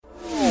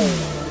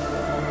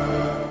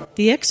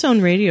The X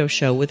Zone Radio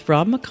Show with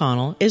Rob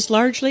McConnell is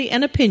largely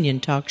an opinion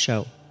talk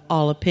show.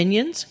 All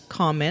opinions,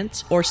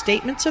 comments, or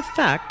statements of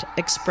fact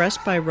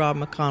expressed by Rob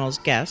McConnell's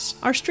guests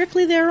are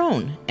strictly their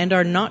own and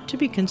are not to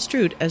be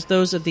construed as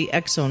those of the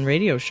X Zone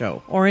Radio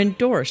Show or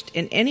endorsed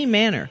in any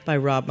manner by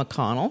Rob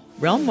McConnell,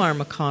 Relmar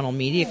McConnell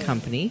Media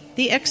Company,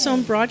 the X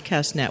Zone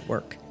Broadcast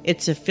Network,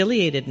 its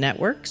affiliated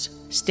networks,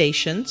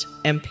 stations,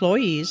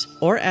 employees,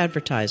 or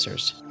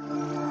advertisers.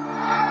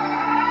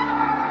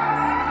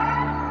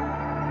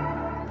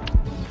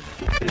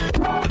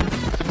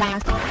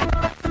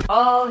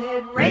 All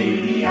Hit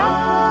Radio.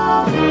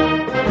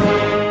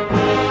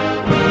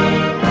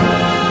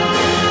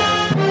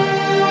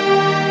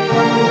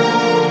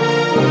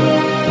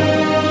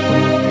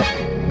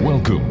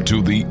 Welcome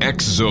to the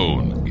X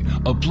Zone,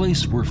 a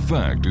place where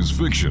fact is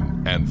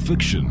fiction and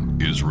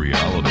fiction is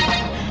reality.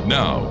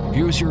 Now,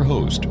 here's your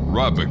host,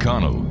 Rob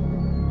McConnell.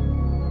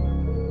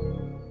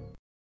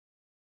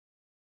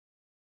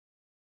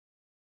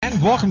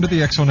 And welcome to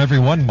the X Zone,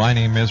 everyone. My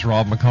name is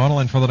Rob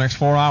McConnell, and for the next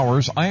 4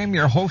 hours, I am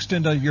your host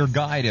and your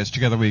guide as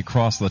together we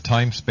cross the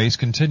time-space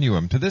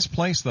continuum to this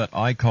place that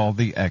I call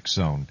the X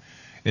Zone.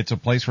 It's a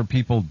place where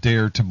people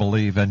dare to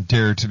believe and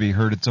dare to be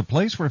heard. It's a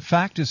place where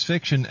fact is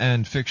fiction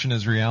and fiction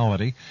is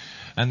reality.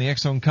 And the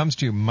X Zone comes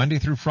to you Monday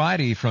through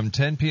Friday from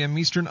 10 p.m.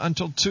 Eastern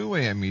until 2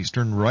 a.m.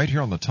 Eastern, right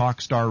here on the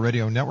Talkstar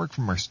Radio Network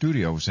from our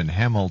studios in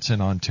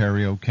Hamilton,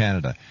 Ontario,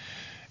 Canada.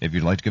 If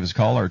you'd like to give us a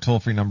call, our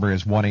toll-free number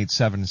is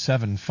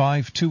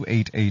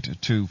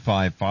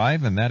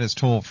 1-877-528-8255, and that is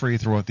toll-free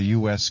throughout the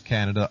U.S.,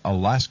 Canada,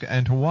 Alaska,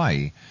 and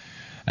Hawaii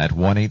at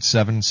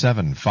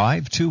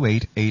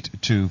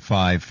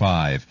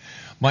 1-877-528-8255.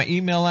 My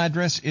email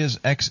address is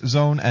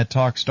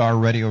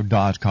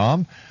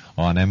xzone@talkstarradio.com,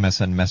 on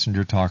MSN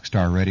Messenger,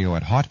 Talkstarradio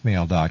at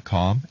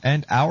hotmail.com,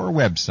 and our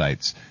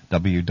websites,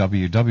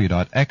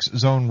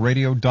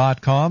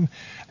 www.xzoneradio.com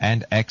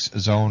and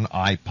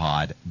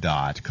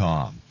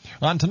xzoneipod.com.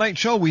 On tonight's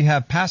show, we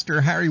have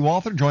Pastor Harry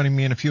Walther joining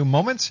me in a few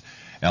moments.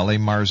 L.A.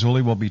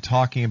 Marzulli will be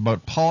talking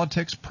about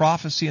politics,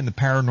 prophecy, and the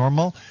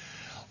paranormal.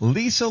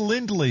 Lisa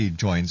Lindley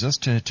joins us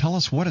to tell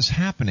us what is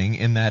happening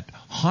in that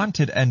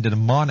haunted and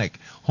demonic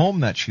home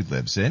that she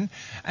lives in.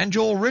 And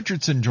Joel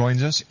Richardson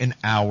joins us in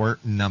hour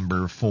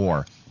number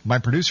 4. My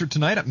producer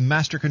tonight at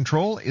Master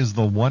Control is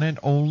the one and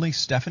only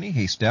Stephanie.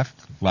 Hey, Steph,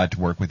 glad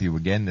to work with you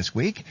again this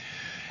week.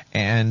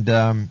 And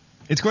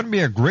it's going to be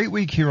a great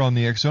week here on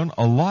the X Zone.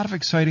 A lot of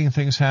exciting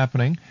things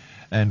happening,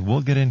 and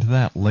we'll get into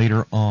that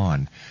later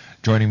on.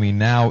 Joining me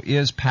now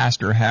is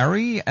Pastor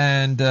Harry,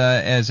 and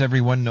as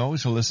everyone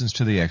knows who listens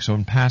to the X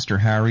Zone, Pastor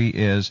Harry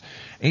is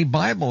a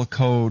Bible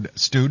Code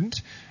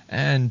student.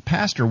 And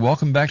Pastor,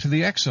 welcome back to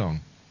the X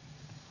Zone.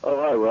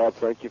 Oh, hi, Rob.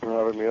 Thank you for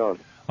having me on.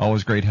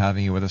 Always great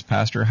having you with us,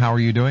 Pastor. How are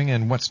you doing,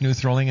 and what's new,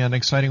 thrilling, and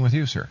exciting with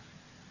you, sir?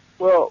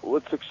 Well,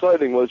 what's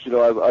exciting was,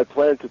 I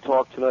planned to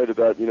talk tonight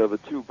about, the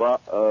two Barack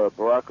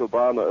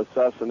Obama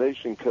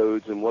assassination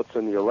codes and what's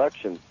in the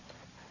election,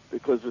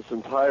 because this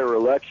entire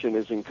election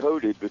is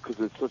encoded because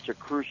it's such a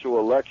crucial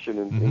election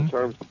in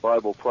terms of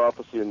Bible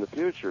prophecy in the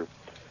future.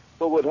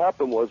 But what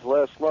happened was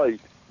last night,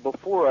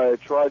 before I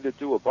had tried to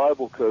do a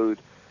Bible code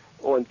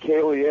on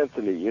Kaylee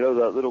Anthony,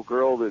 that little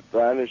girl that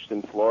vanished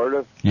in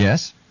Florida?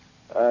 Yes.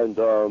 And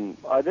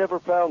I never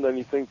found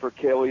anything for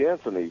Kaylee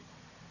Anthony.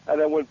 And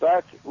I went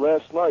back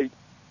last night,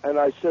 and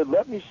I said,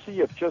 let me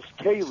see if just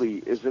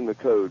Kaylee is in the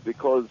code,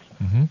 because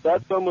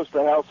that's almost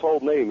a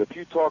household name. If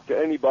you talk to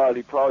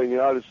anybody, probably in the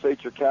United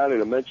States or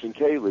Canada, mention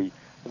Kaylee,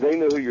 they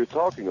know who you're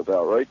talking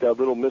about, right? That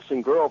little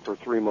missing girl for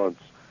 3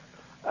 months.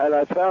 And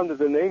I found that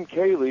the name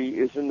Kaylee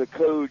is in the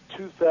code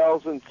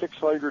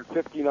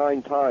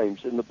 2,659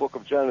 times in the book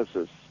of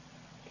Genesis.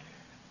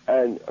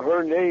 And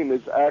her name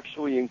is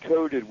actually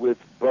encoded with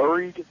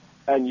buried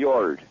and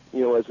yard,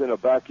 as in a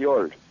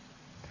backyard.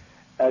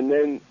 And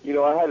then,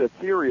 I had a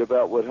theory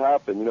about what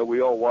happened.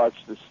 We all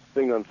watched this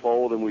thing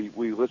unfold, and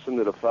we listened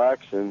to the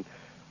facts, and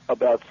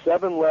about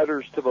 7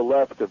 letters to the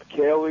left of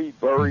Kaylee,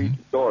 buried,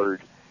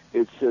 yard,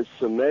 it says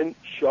cement,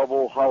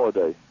 shovel,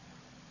 holiday.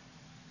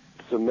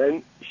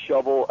 Cement,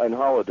 shovel, and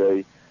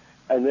holiday.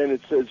 And then it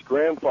says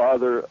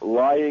grandfather,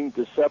 lying,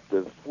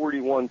 deceptive,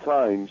 41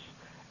 times.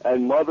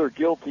 And mother,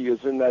 guilty,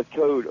 is in that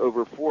code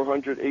over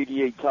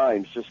 488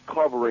 times, just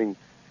covering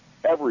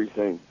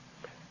everything.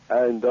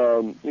 And,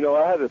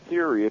 I had a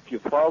theory. If you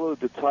followed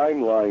the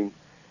timeline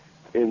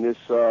in this,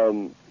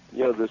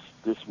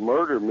 this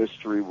murder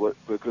mystery,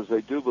 because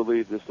they do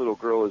believe this little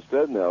girl is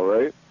dead now,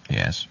 right?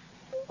 Yes.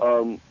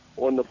 On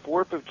the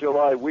 4th of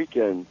July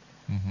weekend,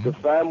 the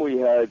family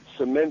had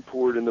cement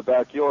poured in the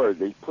backyard.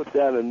 They put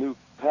down a new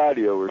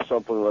patio or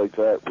something like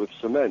that with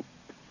cement.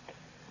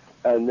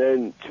 And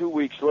then 2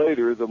 weeks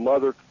later,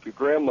 the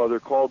grandmother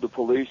called the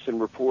police and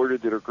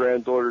reported that her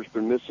granddaughter's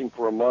been missing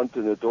for a month,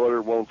 and the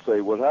daughter won't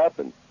say what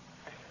happened.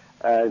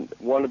 And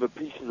one of the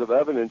pieces of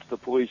evidence the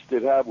police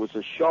did have was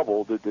a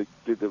shovel that the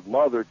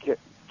mother,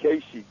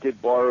 Casey,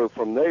 did borrow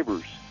from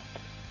neighbors.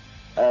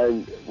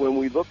 And when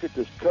we look at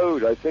this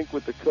code, I think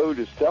what the code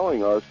is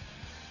telling us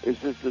is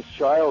that this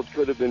child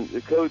could have been,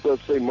 the code does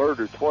say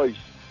murder twice,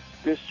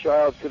 this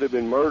child could have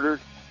been murdered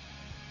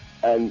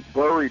and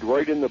buried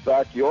right in the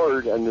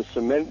backyard, and the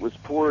cement was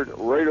poured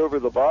right over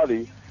the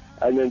body,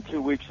 and then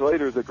 2 weeks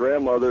later, the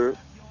grandmother,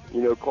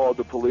 called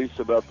the police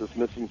about this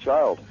missing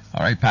child.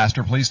 All right,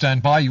 Pastor, please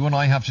stand by. You and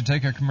I have to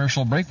take a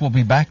commercial break. We'll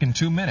be back in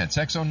 2 minutes.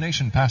 X-Zone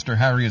Nation, Pastor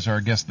Harry is our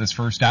guest this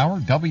first hour.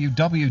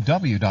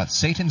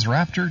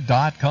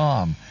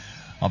 www.satansrapture.com.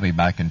 I'll be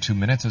back in 2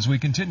 minutes as we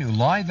continue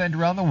live and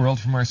around the world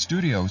from our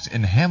studios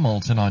in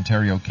Hamilton,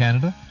 Ontario,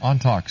 Canada, on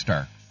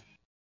Talkstar.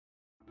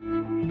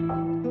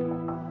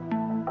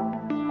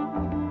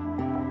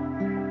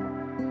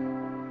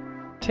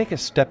 Take a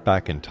step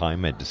back in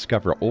time and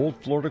discover old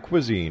Florida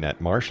cuisine at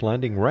Marsh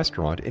Landing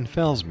Restaurant in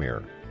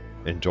Fellsmere.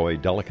 Enjoy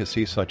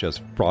delicacies such as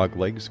frog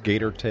legs,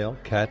 gator tail,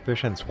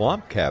 catfish, and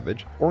swamp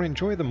cabbage, or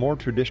enjoy the more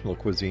traditional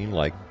cuisine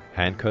like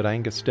hand-cut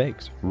Angus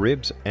steaks,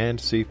 ribs,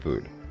 and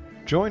seafood.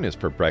 Join us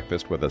for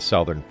breakfast with a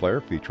southern flair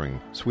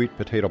featuring sweet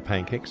potato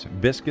pancakes,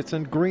 biscuits,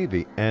 and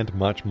gravy, and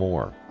much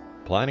more.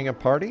 Planning a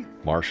party?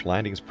 Marsh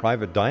Landing's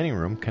private dining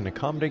room can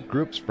accommodate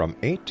groups from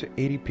 8 to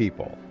 80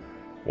 people.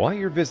 While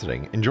you're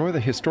visiting, enjoy the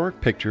historic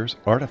pictures,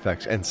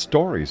 artifacts, and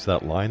stories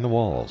that line the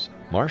walls.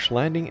 Marsh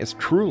Landing is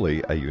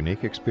truly a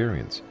unique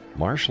experience.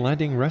 Marsh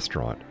Landing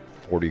Restaurant,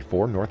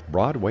 44 North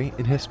Broadway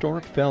in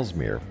historic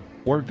Fellsmere,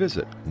 or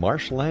visit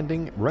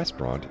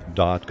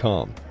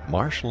marshlandingrestaurant.com.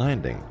 Marsh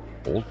Landing,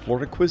 old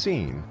Florida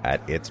cuisine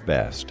at its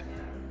best.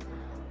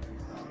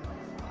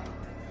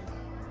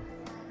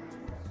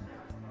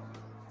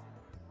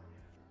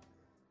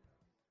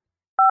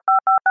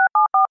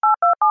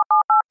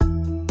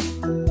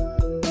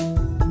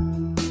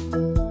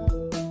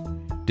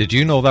 Did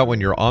you know that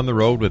when you're on the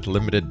road with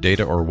limited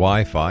data or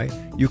Wi-Fi,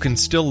 you can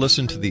still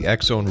listen to the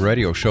X-Zone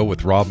Radio Show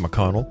with Rob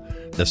McConnell,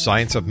 The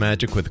Science of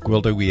Magic with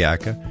Gwilda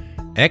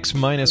Wiyaka,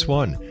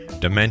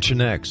 X-1,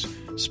 Dimension X,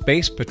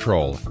 Space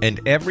Patrol, and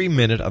every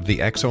minute of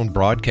the X-Zone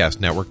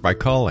Broadcast Network by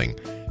calling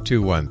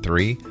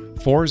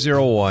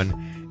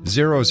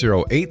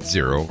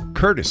 213-401-0080,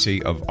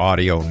 courtesy of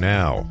Audio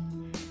Now.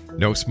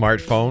 No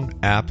smartphone,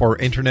 app, or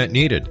internet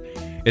needed.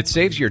 It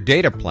saves your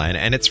data plan,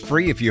 and it's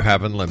free if you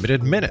have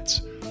unlimited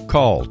minutes.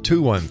 Call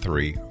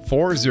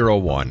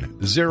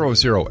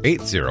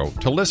 213-401-0080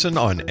 to listen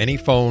on any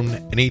phone,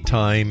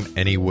 anytime,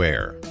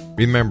 anywhere.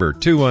 Remember,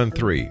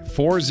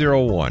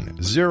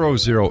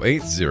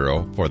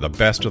 213-401-0080 for the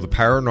best of the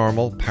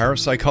paranormal,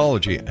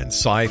 parapsychology, and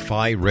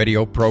sci-fi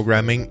radio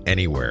programming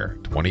anywhere,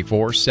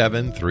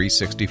 24/7,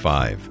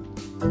 365.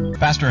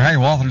 Pastor Harry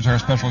Walther is our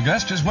special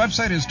guest. His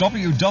website is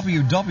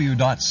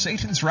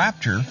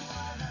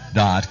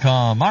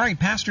www.satansrapture.com. All right,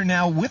 Pastor,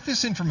 now with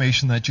this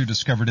information that you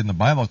discovered in the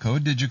Bible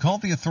Code, did you call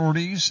the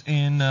authorities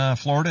in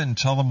Florida and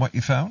tell them what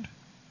you found?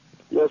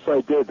 Yes,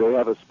 I did. They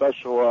have a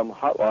special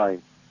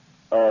hotline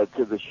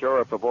to the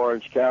sheriff of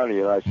Orange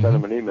County, and I sent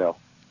him an email.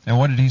 And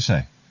what did he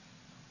say?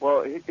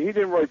 Well, he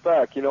didn't write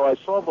back. I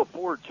saw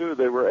before, too,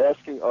 they were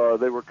asking,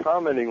 they were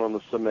commenting on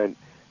the cement,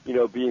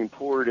 being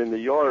poured in the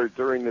yard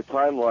during the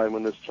timeline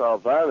when this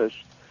child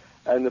vanished.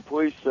 And the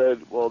police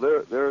said, well,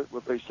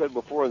 what they said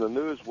before in the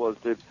news was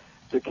that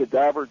the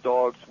cadaver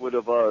dogs would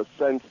have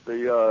sensed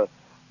if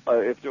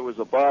there was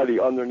a body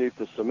underneath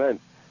the cement.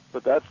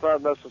 But that's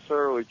not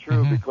necessarily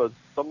true because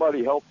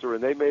somebody helped her,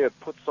 and they may have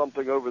put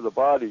something over the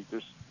body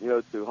just,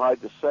 to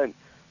hide the scent,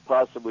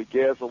 possibly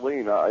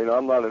gasoline.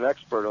 I'm not an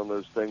expert on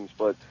those things,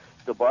 but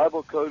the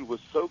Bible Code was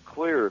so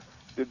clear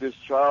that this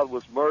child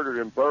was murdered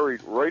and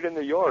buried right in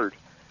the yard.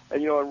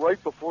 And, and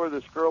right before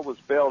this girl was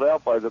bailed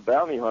out by the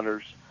bounty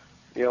hunters,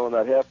 in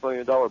that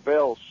 $500,000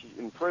 bail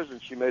in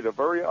prison, she made a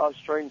very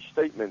strange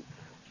statement.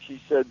 She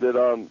said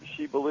that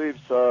she believes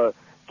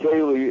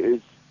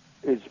Kaylee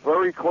is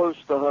very close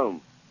to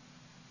home,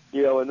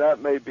 and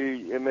that may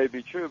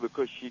be true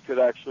because she could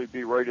actually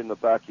be right in the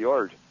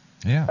backyard.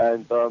 Yeah.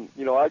 And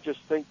I just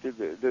think that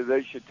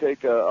they should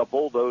take a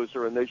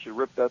bulldozer and they should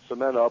rip that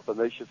cement up and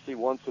they should see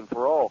once and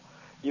for all,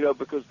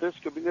 because this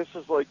could be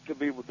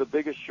the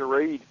biggest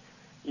charade,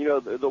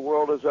 the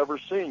world has ever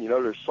seen.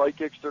 There's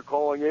psychics they're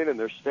calling in and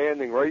they're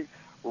standing right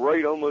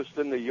almost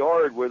in the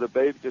yard where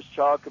this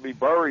child could be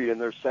buried, and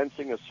they're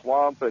sensing a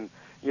swamp, and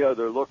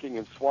they're looking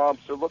in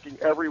swamps. They're looking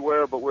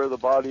everywhere but where the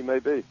body may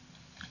be.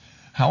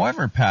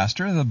 However,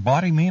 Pastor, the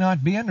body may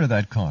not be under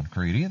that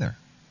concrete either.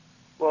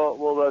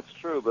 Well, that's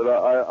true, but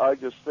I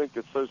just think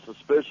it's so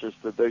suspicious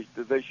that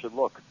they should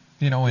look.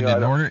 In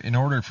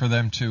order for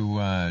them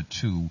to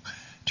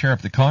tear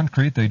up the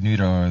concrete, they'd need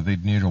a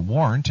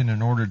warrant, and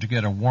in order to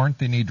get a warrant,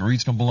 they need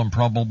reasonable and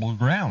probable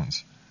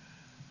grounds.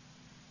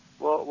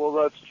 Well,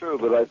 that's true,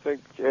 but I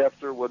think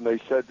after when they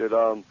said that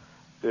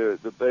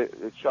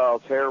the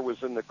child's hair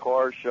was in the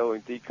car showing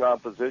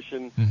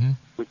decomposition,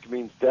 which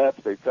means death,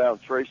 they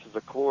found traces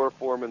of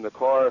chloroform in the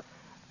car.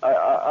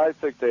 I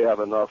think they have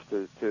enough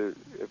to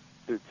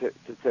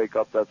take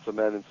up that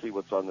cement and see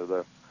what's under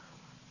there.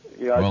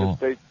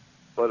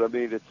 But I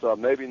mean, it's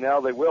maybe now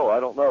they will. I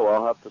don't know.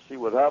 I'll have to see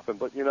what happened.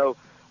 But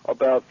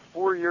about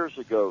 4 years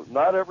ago,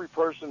 not every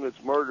person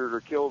that's murdered or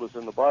killed is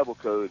in the Bible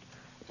Code.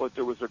 But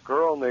there was a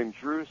girl named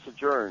Drew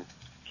Sojourn.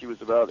 She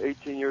was about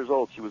 18 years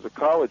old. She was a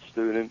college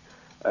student,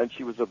 and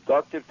she was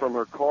abducted from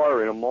her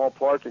car in a mall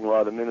parking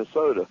lot in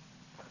Minnesota.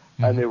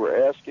 And they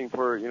were asking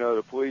for,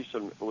 the police,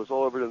 and it was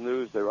all over the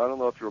news. I don't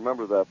know if you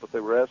remember that, but they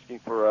were asking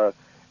for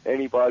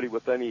anybody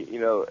with any,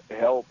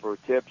 help or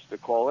tips to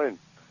call in.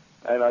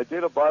 And I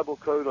did a Bible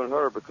code on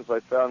her because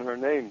I found her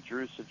name,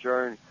 Drew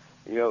Sojourn,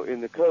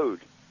 in the code.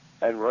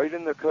 And right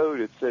in the code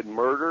it said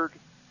murdered,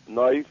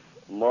 knife,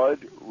 mud,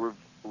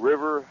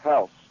 river,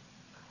 house.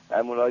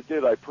 And what I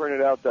did, I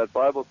printed out that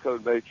Bible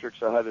code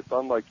matrix. I had it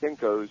done by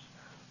Kinko's,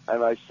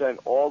 and I sent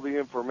all the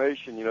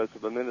information, to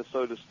the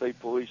Minnesota State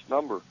Police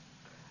number.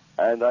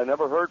 And I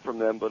never heard from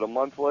them, but a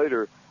month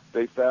later,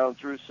 they found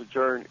Drew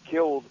Sojourn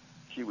killed.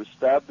 She was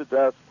stabbed to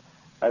death,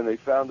 and they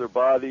found her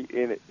body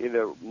in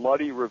a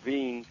muddy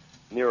ravine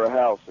near a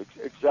house,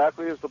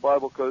 exactly as the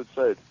Bible code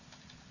said.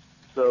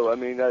 So, I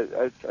mean,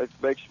 it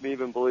makes me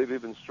even believe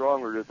even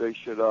stronger that they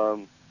should,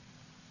 that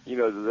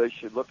they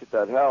should look at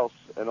that house.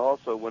 And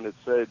also when it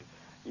said,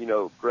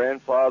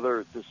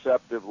 grandfather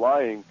deceptive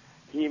lying,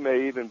 he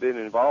may even been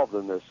involved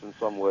in this in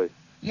some way.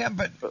 Yeah,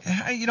 but,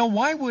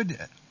 why would...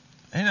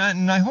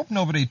 And I hope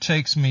nobody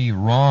takes me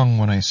wrong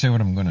when I say what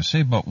I'm going to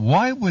say, but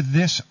why would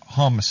this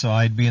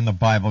homicide be in the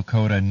Bible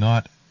code and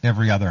not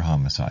every other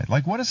homicide?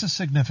 Like, what is the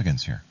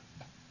significance here?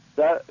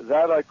 That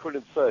I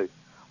couldn't say.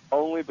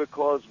 Only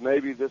because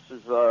maybe this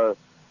is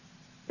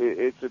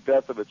it's the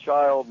death of a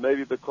child,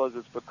 maybe because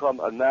it's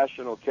become a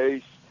national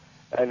case,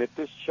 and if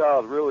this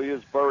child really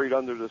is buried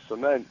under the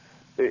cement,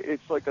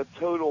 it's like a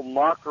total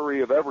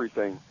mockery of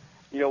everything.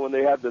 When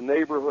they have the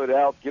neighborhood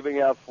out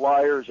giving out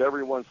flyers,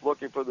 everyone's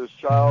looking for this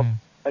child,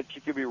 and she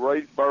could be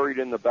right buried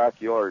in the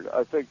backyard.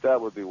 I think that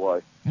would be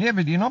why. Yeah,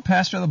 but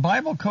Pastor, the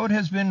Bible code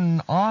has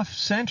been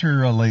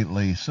off-center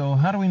lately, so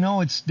how do we know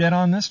it's dead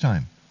on this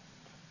time?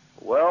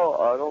 Well,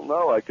 I don't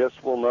know. I guess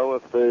we'll know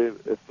if the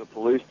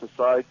police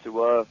decide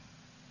to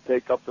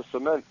take up the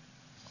cement.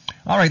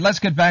 All right, let's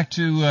get back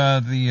to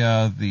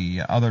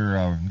the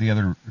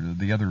other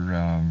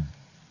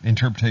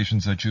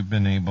interpretations that you've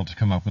been able to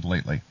come up with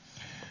lately.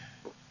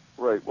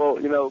 Right. Well,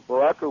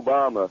 Barack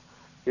Obama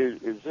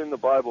is in the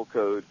Bible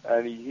code,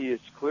 and he is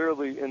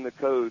clearly in the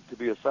code to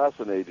be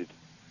assassinated.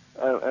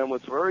 And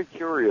what's very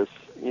curious,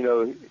 in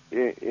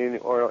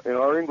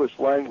our English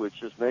language,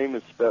 his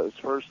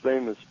first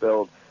name is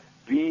spelled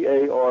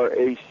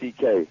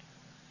Barack.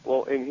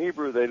 Well, in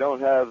Hebrew, they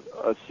don't have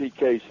a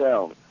CK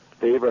sound.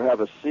 They either have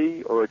a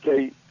C or a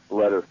K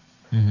letter.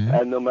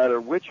 And no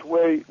matter which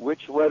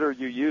letter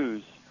you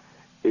use,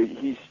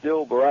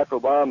 Barack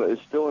Obama is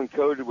still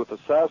encoded with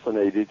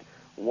assassinated.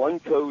 One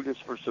code is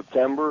for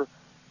September,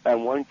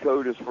 and one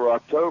code is for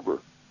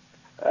October.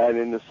 And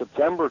in the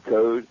September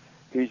code,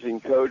 he's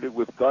encoded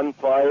with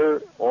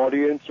gunfire,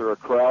 audience, or a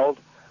crowd,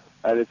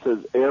 and it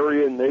says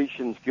Aryan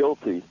nations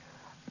guilty.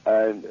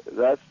 And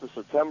that's the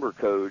September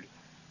code.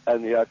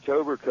 And the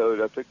October code,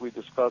 I think we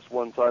discussed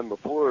one time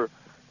before,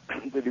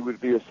 that he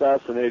would be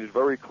assassinated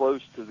very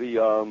close to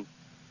the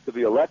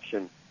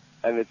election.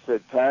 And it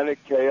said panic,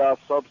 chaos,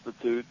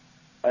 substitute,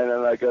 and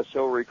then I guess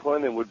Hillary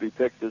Clinton would be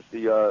picked as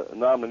the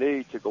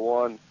nominee to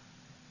go on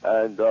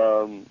and,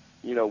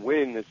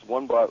 win. It's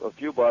a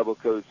few Bible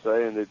codes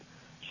saying that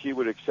she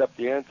would accept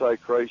the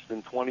Antichrist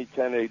in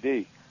 2010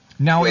 AD.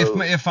 Now,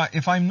 so,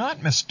 if I'm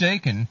not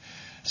mistaken,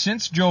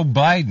 since Joe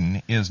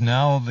Biden is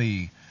now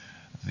the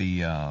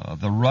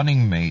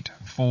running mate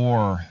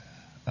for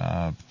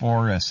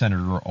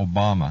Senator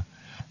Obama,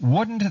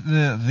 wouldn't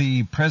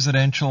the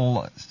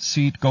presidential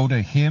seat go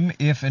to him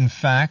if, in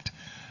fact,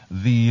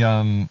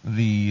 and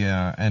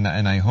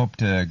I hope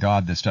to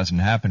God this doesn't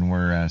happen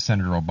where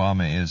Senator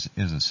Obama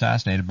is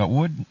assassinated, but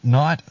would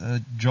not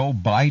Joe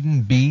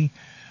Biden be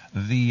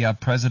the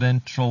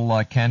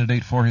presidential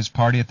candidate for his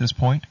party at this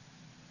point?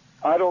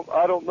 I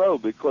don't know,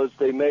 because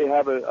they may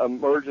have an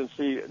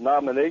emergency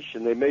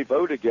nomination. They may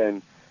vote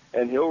again,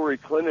 and Hillary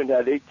Clinton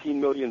had 18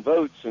 million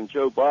votes, and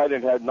Joe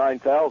Biden had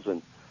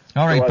 9,000.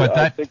 All right, so but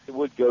I think it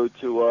would go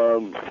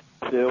to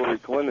Hillary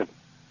Clinton.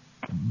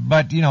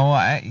 But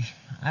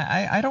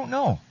I don't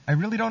know. I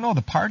really don't know.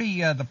 The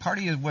party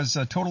was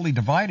totally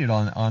divided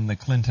on the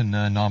Clinton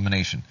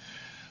nomination.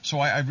 So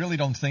I really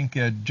don't think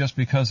just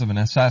because of an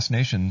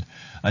assassination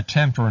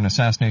attempt or an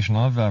assassination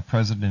of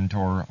President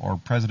or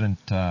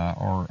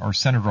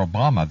Senator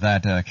Obama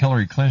that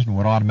Hillary Clinton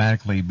would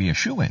automatically be a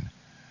shoo-in.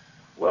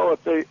 Well,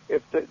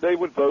 if they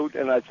would vote,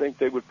 and I think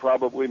they would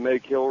probably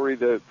make Hillary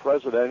the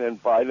president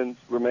and Biden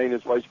remain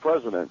as vice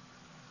president.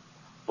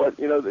 But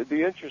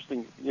the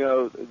interesting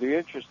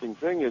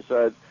thing is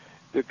that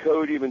the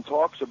code even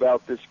talks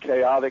about this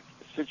chaotic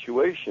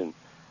situation.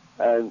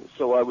 And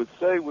so I would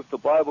say with the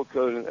Bible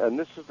code, and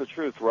this is the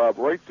truth, Rob,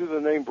 right through the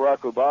name Barack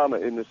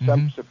Obama in the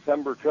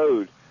September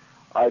code,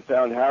 I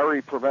found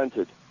Harry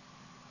prevented.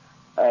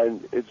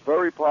 And it's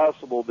very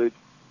possible that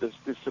the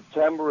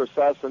September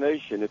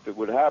assassination, if it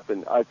would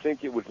happen, I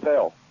think it would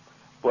fail.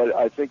 But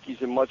I think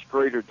he's in much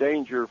greater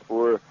danger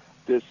for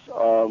this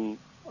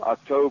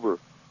October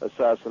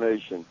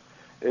assassination.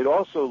 It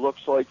also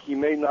looks like he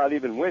may not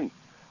even win.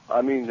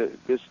 I mean,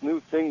 this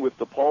new thing with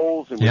the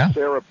polls and with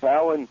Sarah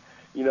Palin,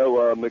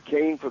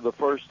 McCain for the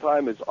first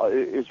time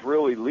is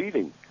really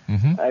leading.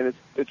 And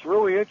it's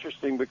really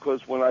interesting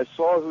because when I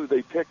saw who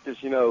they picked as,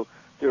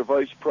 their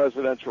vice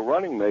presidential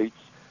running mates,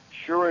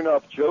 sure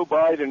enough, Joe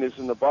Biden is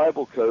in the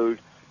Bible code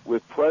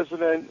with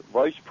president,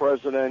 vice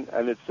president,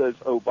 and it says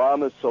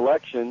Obama's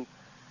selection,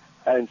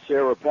 and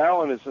Sarah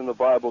Palin is in the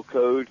Bible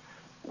code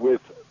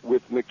with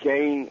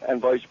McCain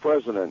and vice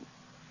president.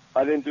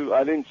 I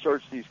didn't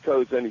search these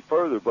codes any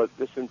further, but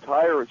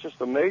it's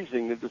just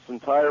amazing that this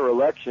entire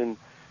election,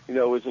 is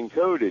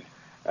encoded.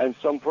 And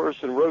some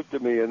person wrote to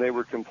me, and they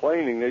were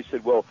complaining. They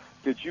said, well,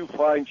 did you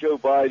find Joe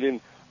Biden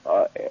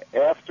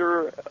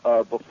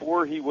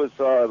before he was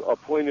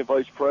appointed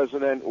vice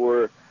president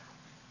or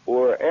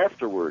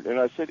afterward? And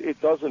I said,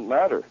 it doesn't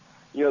matter.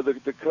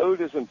 The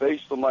code isn't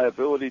based on my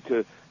ability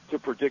to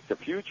predict the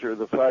future.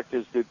 The fact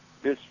is that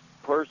this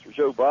person,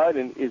 Joe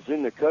Biden, is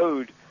in the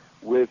code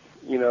with,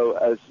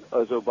 as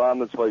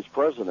Obama's vice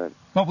president.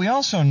 But we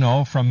also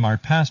know from our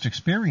past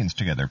experience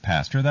together,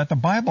 Pastor, that the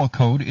Bible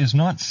code is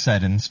not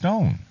set in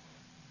stone.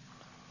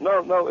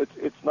 No,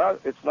 it's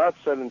not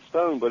set in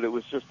stone, but it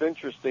was just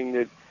interesting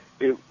that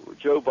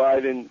Joe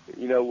Biden,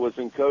 was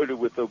encoded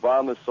with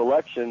Obama's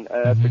selection,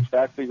 and that's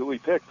exactly who he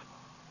picked.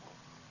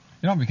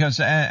 Because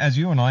as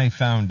you and I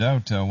found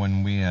out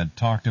when we had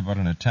talked about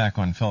an attack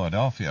on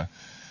Philadelphia,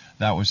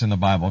 that was in the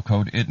Bible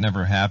code. It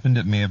never happened.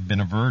 It may have been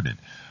averted.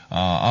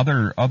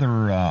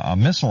 A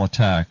missile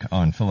attack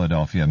on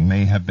Philadelphia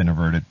may have been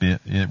averted.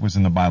 It was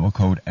in the Bible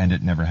code, and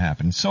it never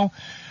happened. So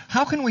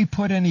how can we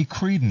put any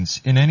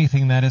credence in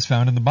anything that is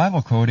found in the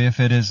Bible code if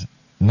it is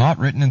not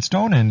written in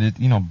stone and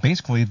it,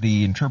 basically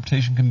the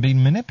interpretation can be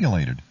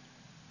manipulated?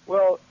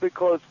 Well,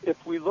 because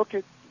if we look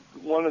at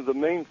one of the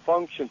main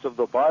functions of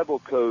the Bible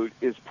code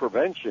is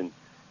prevention.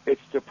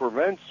 It's to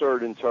prevent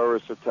certain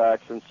terrorist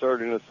attacks and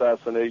certain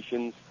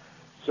assassinations.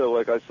 So,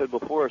 like I said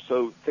before,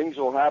 so things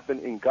will happen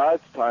in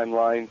God's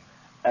timeline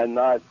and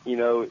not, in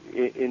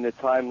the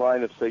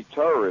timeline of, say,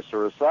 terrorists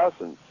or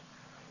assassins.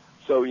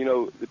 So,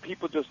 the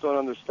people just don't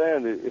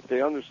understand it. If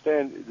they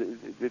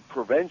understand that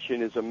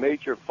prevention is a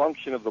major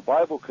function of the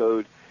Bible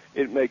code,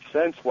 it makes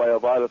sense why a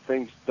lot of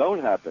things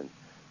don't happen,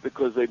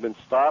 because they've been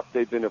stopped,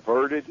 they've been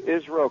averted.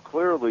 Israel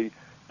clearly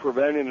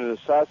prevented an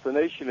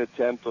assassination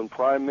attempt on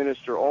Prime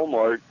Minister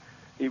Omar.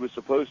 He was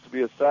supposed to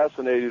be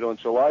assassinated on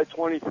July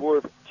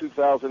 24th,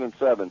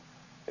 2007.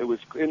 It was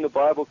in the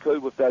Bible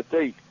code with that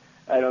date.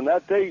 And on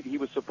that date, he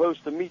was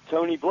supposed to meet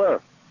Tony Blair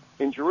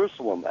in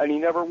Jerusalem, and he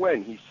never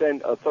went. He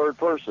sent a third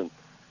person.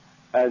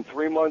 And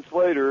 3 months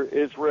later,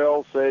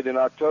 Israel said in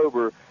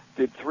October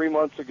that 3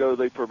 months ago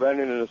they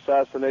prevented an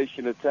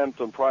assassination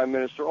attempt on Prime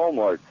Minister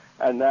Omar,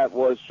 and that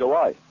was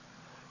July.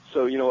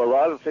 So, a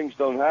lot of things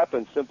don't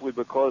happen simply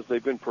because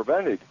they've been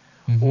prevented.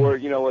 Or,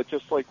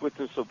 just like with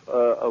this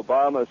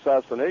Obama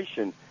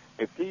assassination,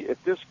 if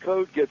this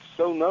code gets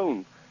so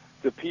known,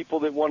 the people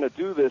that want to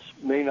do this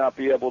may not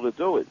be able to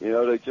do it.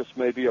 They just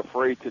may be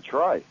afraid to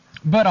try.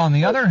 But on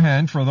the other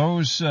hand, for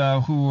those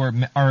who are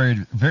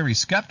very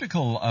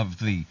skeptical of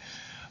the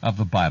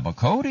Bible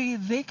code,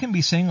 they can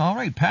be saying, all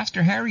right,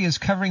 Pastor Harry is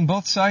covering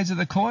both sides of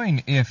the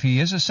coin. If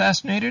he is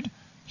assassinated,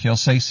 he'll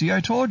say, see,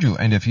 I told you.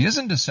 And if he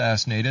isn't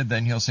assassinated,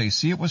 then he'll say,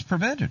 see, it was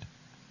prevented.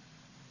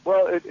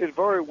 Well, it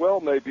very well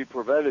may be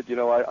prevented.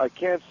 I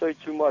can't say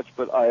too much,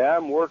 but I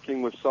am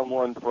working with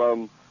someone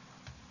from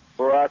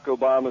Barack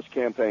Obama's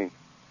campaign,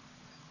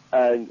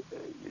 and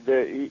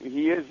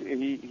he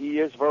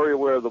is very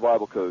aware of the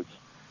Bible codes,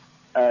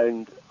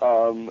 and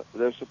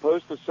they're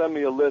supposed to send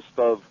me a list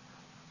of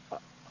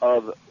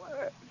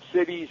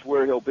cities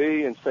where he'll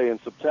be, and say in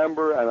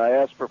September, and I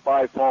asked for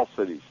 5 false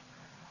cities,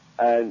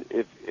 and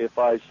if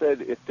I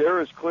said if there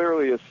is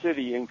clearly a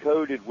city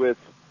encoded with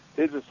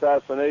his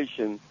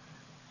assassination,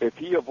 if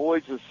he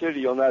avoids the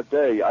city on that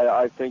day,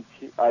 I think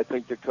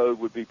the code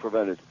would be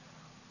prevented.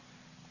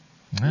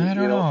 I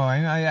don't know.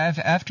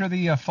 After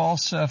the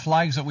false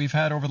flags that we've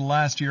had over the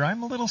last year,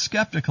 I'm a little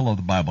skeptical of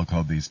the Bible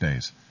code these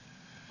days.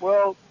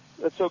 Well,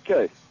 that's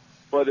okay,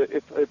 but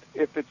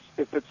if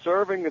it's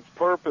serving its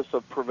purpose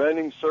of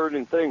preventing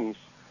certain things,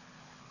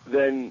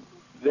 then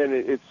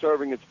it's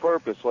serving its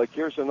purpose. Like,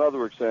 here's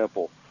another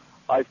example.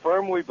 I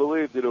firmly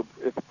believe that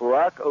if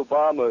Barack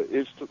Obama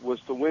was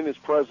to win as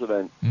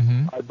president,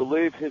 I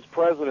believe his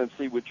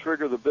presidency would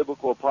trigger the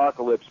biblical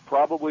apocalypse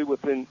probably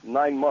within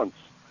 9 months,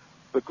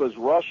 because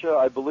Russia,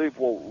 I believe,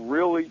 will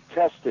really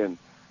test him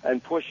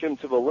and push him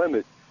to the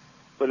limit.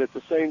 But at the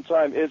same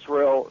time,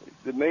 Israel,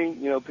 the main,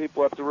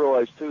 people have to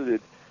realize too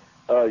that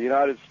the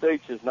United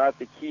States is not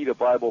the key to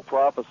Bible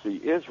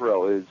prophecy.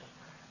 Israel is,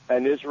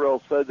 and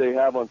Israel said they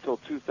have until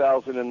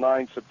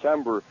 2009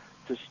 September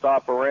to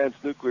stop Iran's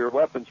nuclear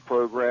weapons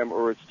program,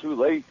 or it's too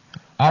late.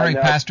 All right,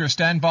 Pastor,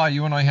 stand by.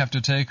 You and I have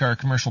to take our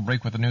commercial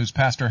break with the news.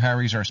 Pastor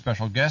Harry's our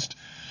special guest.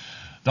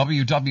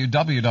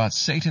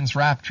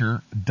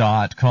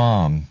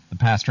 www.satansrapture.com. The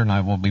pastor and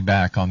I will be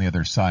back on the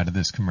other side of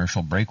this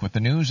commercial break with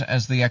the news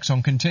as the X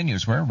Zone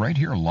continues. We're right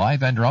here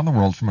live and around the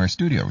world from our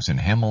studios in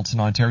Hamilton,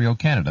 Ontario,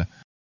 Canada.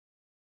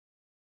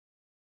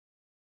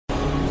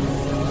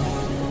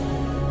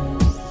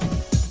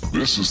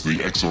 This is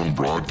the X-Zone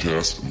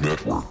Broadcast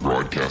Network,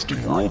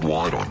 broadcasting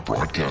worldwide on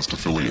broadcast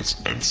affiliates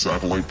and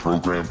satellite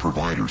program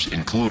providers,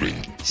 including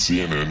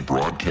CNN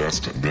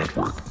Broadcast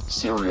Network,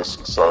 Sirius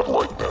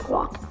Satellite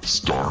Network,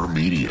 Star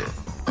Media,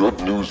 Good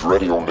News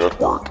Radio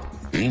Network,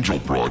 Angel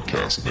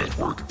Broadcast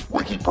Network,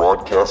 Wiki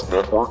Broadcast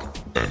Network,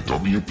 and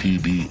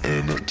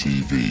WPBN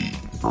TV.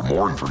 For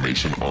more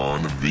information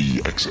on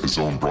the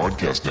X-Zone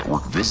Broadcast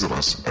Network, visit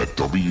us at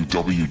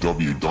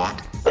www.xzbn.net.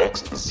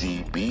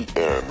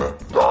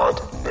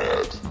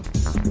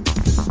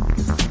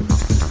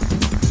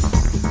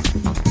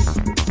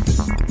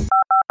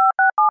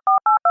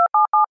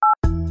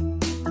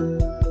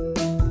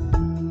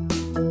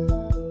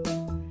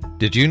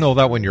 Did you know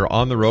that when you're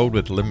on the road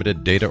with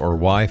limited data or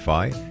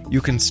Wi-Fi, you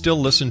can still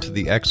listen to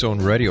the X-Zone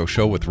Radio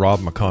Show with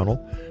Rob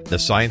McConnell, The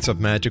Science of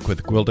Magic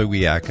with Gwilda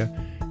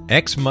Wiyaka,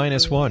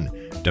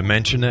 X-1,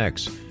 Dimension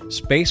X,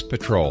 Space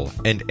Patrol,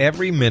 and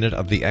every minute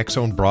of the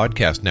X-Zone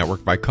Broadcast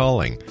Network by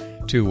calling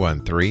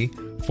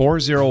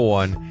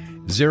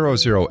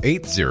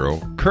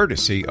 213-401-0080,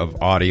 courtesy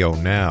of Audio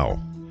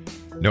Now.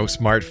 No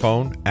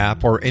smartphone,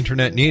 app, or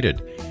internet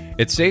needed.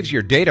 It saves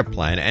your data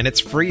plan, and it's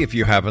free if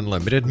you have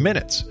unlimited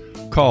minutes.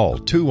 Call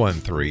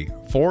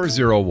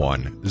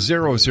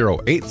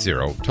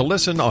 213-401-0080 to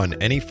listen on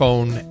any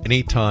phone,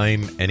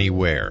 anytime,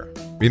 anywhere.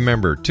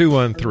 Remember,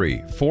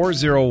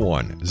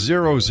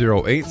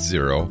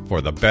 213-401-0080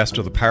 for the best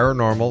of the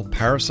paranormal,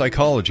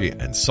 parapsychology,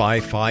 and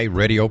sci-fi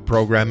radio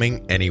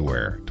programming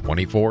anywhere,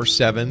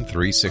 24/7,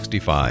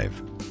 365.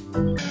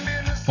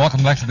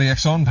 Welcome back to the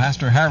X-Zone.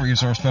 Pastor Harry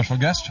is our special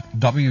guest,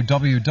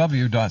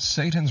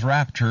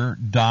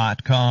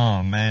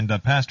 www.satansrapture.com.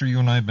 And Pastor, you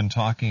and I have been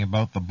talking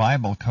about the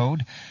Bible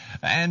Code.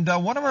 And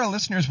one of our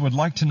listeners would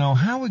like to know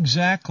how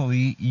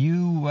exactly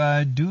you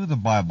do the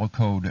Bible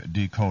Code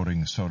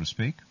decoding, so to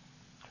speak.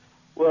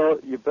 Well,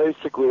 you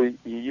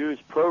use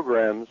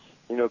programs,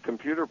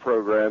 computer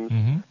programs,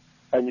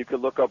 and you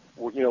could look up,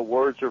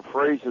 words or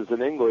phrases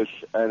in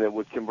English, and it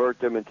would convert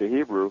them into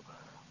Hebrew.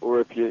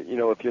 Or if you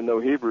know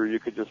Hebrew, you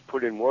could just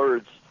put in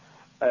words,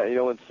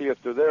 and see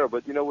if they're there.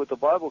 But with the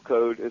Bible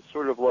Code, it's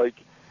sort of like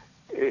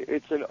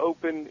it's an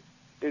open.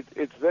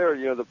 It's there,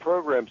 the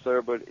program's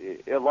there, but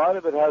a lot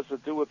of it has to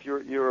do with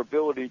your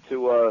ability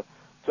to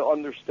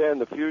understand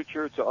the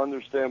future, to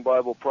understand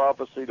Bible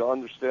prophecy, to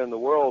understand the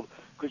world.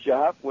 Because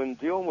when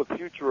dealing with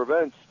future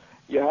events,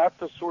 you have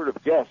to sort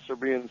of guess or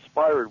be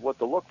inspired what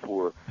to look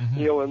for.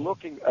 And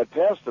looking at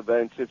past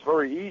events, it's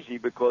very easy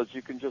because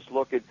you can just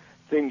look at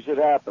things that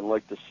happen,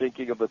 like the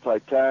sinking of the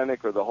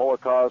Titanic or the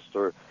Holocaust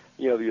or,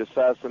 the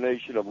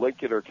assassination of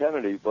Lincoln or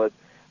Kennedy. But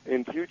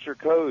in future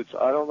codes,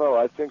 I don't know.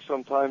 I think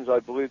sometimes I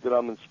believe that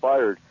I'm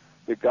inspired,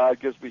 that God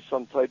gives me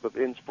some type of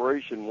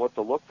inspiration what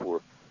to look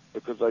for,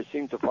 because I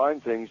seem to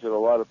find things that a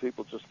lot of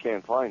people just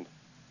can't find.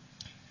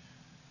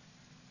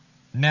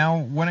 Now,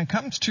 when it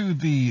comes to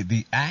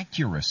the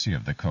accuracy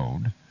of the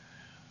code,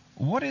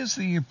 what is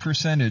the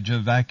percentage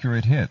of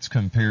accurate hits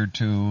compared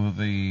to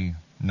the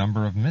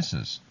number of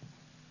misses?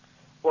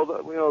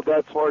 Well,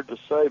 that's hard to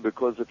say,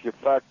 because if you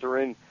factor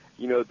in,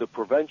 the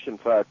prevention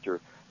factor.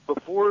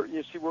 Before,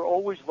 we're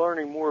always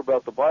learning more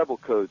about the Bible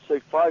code. Say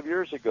 5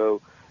 years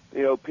ago,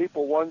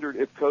 people wondered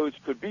if codes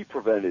could be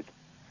prevented.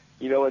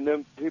 And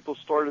then people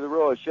started to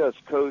realize, yes,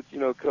 codes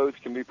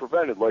can be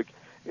prevented. Like,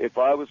 if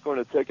I was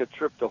going to take a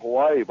trip to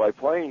Hawaii by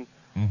plane,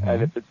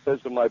 and if it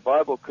says in my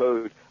Bible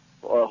code,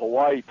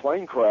 Hawaii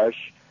plane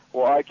crash,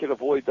 well, I could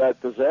avoid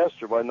that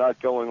disaster by not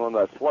going on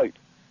that flight.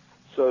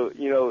 So,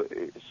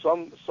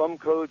 some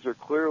codes are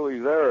clearly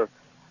there,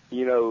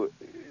 like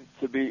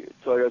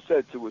I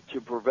said, to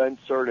prevent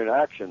certain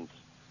actions.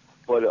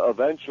 But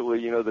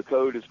eventually, the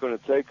code is going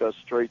to take us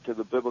straight to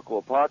the biblical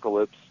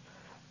apocalypse,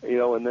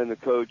 and then the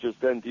code just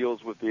then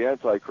deals with the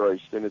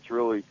Antichrist, and it's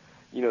really,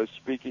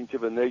 speaking to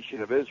the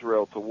nation of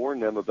Israel to warn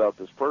them about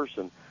this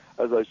person.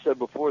 As I said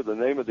before, the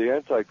name of the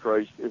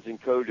Antichrist is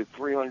encoded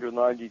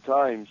 390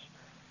 times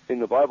in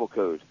the Bible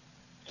code.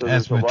 So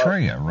as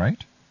Maitreya,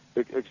 right?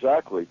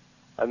 Exactly.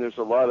 And there's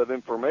a lot of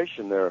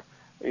information there.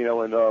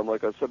 And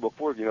like I said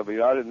before, the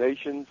United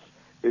Nations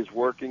is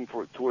working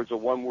towards a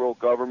one-world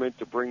government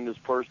to bring this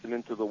person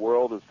into the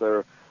world as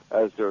their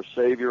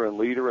savior and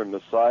leader and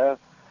Messiah.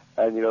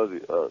 And,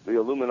 the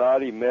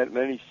Illuminati,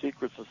 many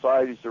secret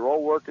societies, they're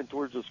all working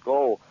towards this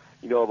goal,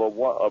 of a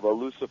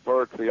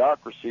Luciferic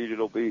theocracy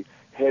that'll be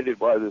headed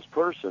by this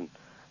person.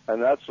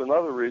 And that's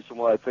another reason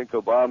why I think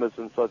Obama's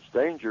in such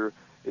danger,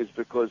 is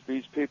because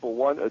these people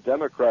want a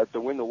Democrat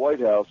to win the White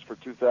House for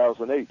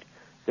 2008.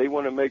 They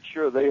want to make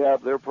sure they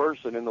have their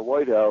person in the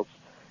White House,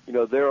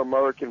 their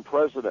American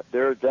president,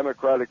 their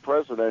Democratic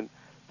president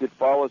that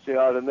follows the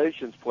United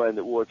Nations plan,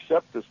 that will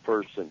accept this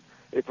person.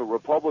 If a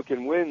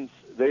Republican wins,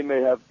 they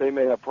may have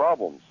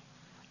problems.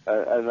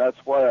 And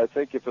that's why I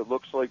think if it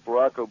looks like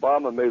Barack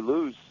Obama may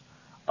lose,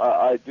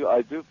 I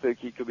do think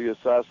he could be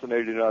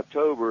assassinated in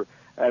October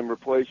and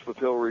replaced with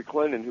Hillary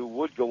Clinton, who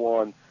would go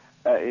on,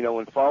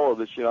 and follow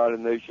this United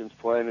Nations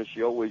plan as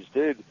she always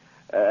did,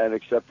 and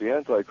accept the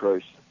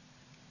Antichrist.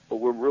 But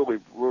we're really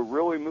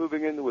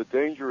moving into a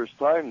dangerous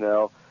time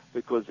now,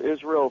 because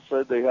Israel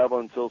said they have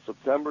until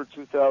September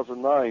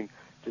 2009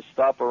 to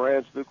stop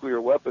Iran's nuclear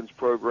weapons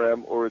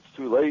program, or it's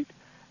too late.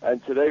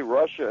 And today,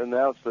 Russia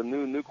announced a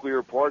new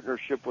nuclear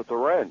partnership with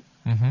Iran.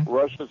 Mm-hmm.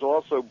 Russia's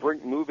also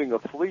moving a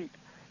fleet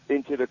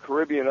into the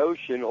Caribbean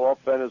Ocean off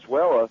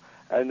Venezuela,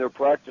 and they're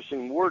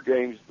practicing war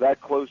games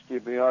that close to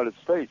the United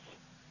States.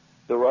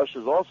 The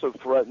Russia's also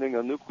threatening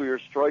a nuclear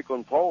strike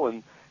on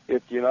Poland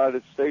if the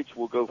United States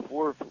will go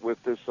forth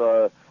with this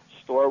Star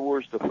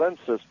Wars defense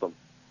system.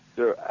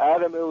 They're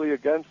adamantly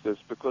against this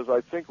because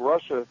I think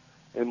Russia,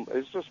 and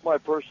it's just my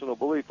personal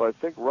belief, I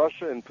think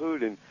Russia and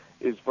Putin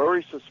is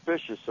very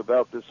suspicious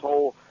about this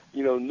whole,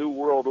 new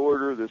world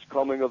order, this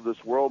coming of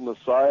this world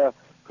messiah,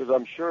 because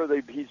I'm sure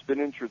he's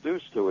been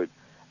introduced to it.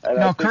 And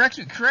now,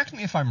 correct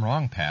me if I'm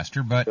wrong,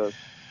 Pastor, but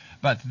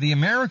the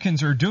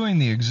Americans are doing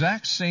the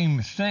exact same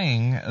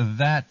thing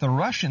that the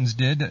Russians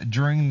did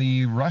during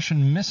the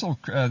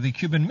the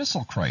Cuban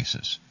Missile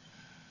Crisis.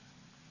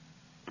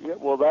 Yeah,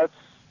 well,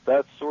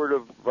 that's sort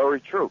of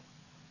very true,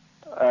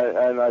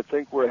 and I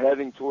think we're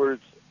heading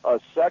towards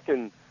a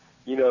second,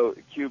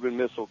 Cuban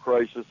Missile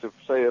Crisis.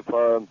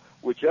 If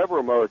whichever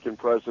American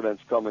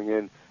president's coming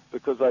in,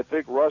 because I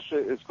think Russia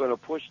is going to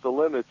push the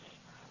limits.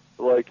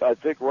 Like, I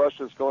think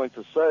Russia's going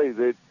to say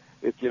that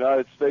if the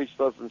United States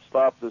doesn't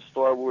stop the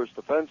Star Wars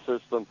defense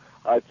system,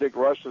 I think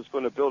Russia's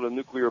going to build a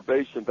nuclear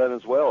base in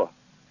Venezuela,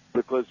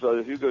 because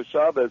Hugo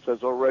Chavez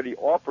has already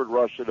offered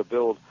Russia to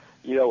build,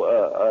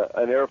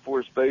 an Air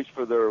Force base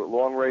for their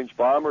long-range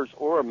bombers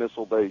or a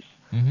missile base.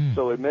 Mm-hmm.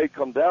 So it may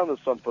come down to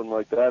something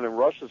like that, and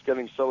Russia's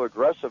getting so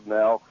aggressive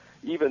now,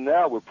 even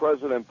now with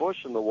President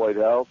Bush in the White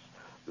House.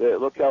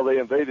 Look how they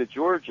invaded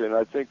Georgia, and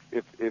I think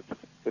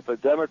if a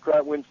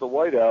Democrat wins the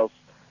White House,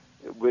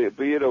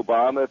 be it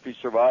Obama if he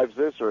survives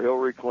this, or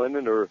Hillary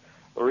Clinton, or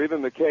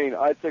even McCain,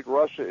 I think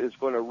Russia is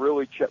going to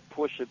really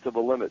push it to the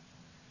limit.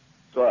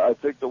 So I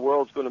think the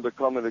world's going to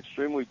become an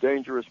extremely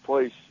dangerous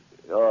place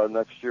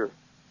next year.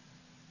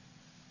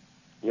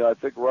 I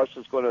think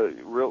Russia's going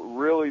to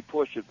really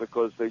push it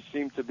because they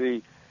seem to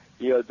be,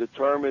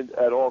 determined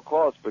at all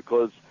costs,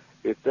 because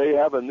if they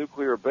have a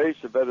nuclear base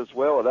in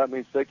Venezuela, that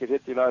means they could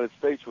hit the United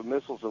States with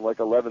missiles in like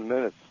 11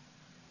 minutes.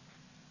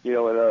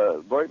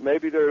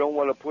 Maybe they don't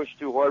want to push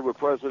too hard with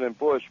President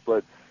Bush,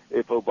 but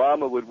if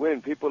Obama would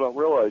win, people don't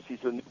realize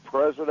he's a new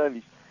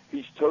president.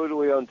 He's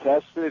totally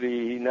untested.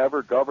 He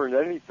never governed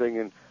anything,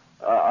 and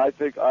I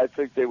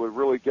think they would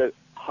really get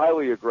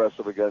highly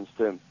aggressive against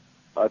him.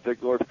 I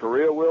think North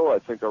Korea will. I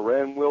think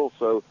Iran will.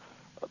 So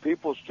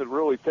people should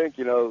really think,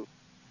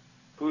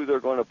 who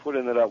they're going to put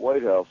into that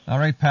White House. All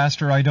right,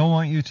 Pastor, I don't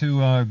want you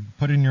to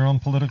put in your own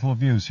political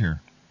views here.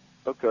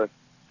 Okay.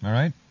 All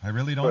right? I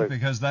really don't, right.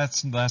 Because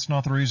that's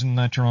not the reason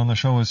that you're on the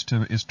show, is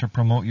to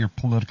promote your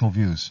political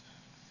views.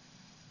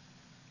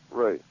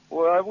 Right.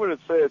 Well, I wouldn't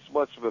say it's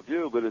much of a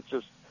view, but it's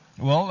just.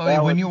 Well,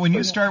 when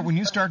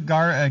you start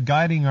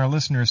guiding our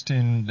listeners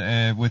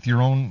with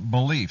your own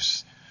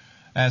beliefs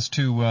as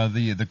to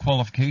the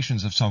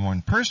qualifications of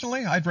someone,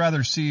 personally, I'd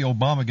rather see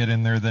Obama get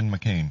in there than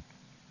McCain.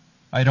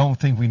 I don't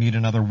think we need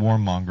another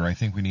warmonger. I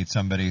think we need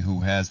somebody who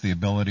has the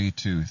ability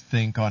to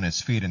think on his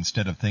feet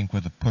instead of think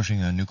with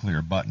pushing a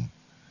nuclear button.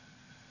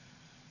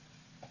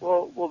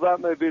 Well,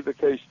 that may be the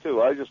case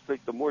too. I just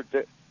think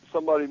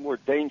somebody more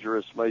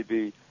dangerous may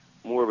be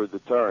more of a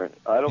deterrent.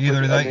 I don't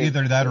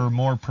either that or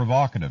more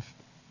provocative.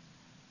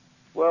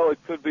 Well, it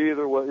could be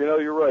either way.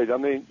 You're right. I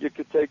mean, you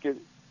could take it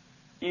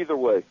either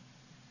way.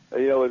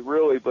 It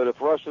really. But if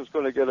Russia's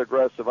going to get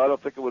aggressive, I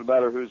don't think it would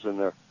matter who's in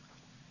there.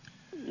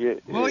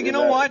 Well, you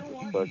know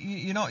what?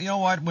 You know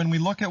what? When we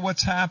look at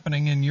what's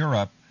happening in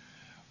Europe,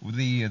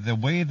 the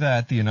way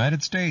that the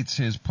United States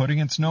is putting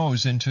its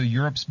nose into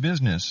Europe's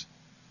business,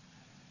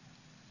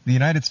 the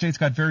United States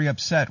got very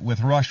upset with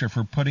Russia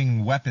for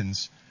putting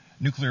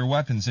nuclear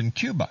weapons in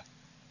Cuba,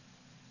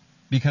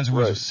 because it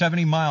was right.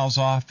 70 miles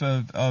off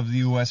of the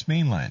U.S.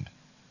 mainland.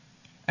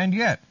 And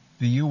yet,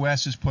 the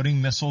U.S. is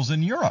putting missiles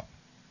in Europe,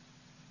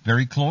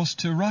 very close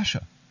to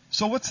Russia.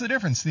 So what's the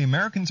difference? The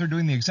Americans are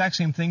doing the exact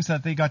same things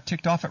that they got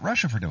ticked off at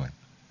Russia for doing.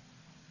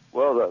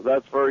 Well,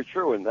 that's very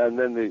true. And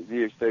then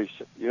the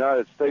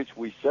United States,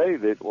 we say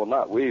that, well,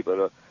 not we,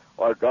 but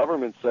our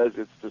government says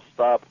it's to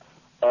stop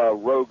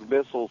rogue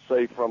missiles,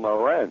 say, from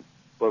Iran.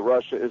 But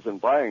Russia isn't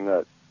buying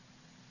that.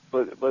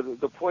 But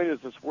the point is,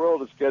 this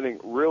world is getting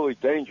really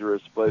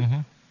dangerous, but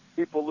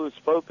people lose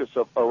focus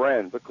of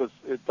Iran, because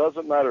it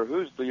doesn't matter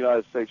who's the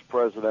United States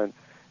president.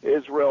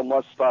 Israel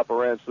must stop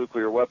Iran's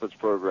nuclear weapons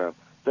program.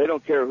 They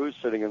don't care who's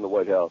sitting in the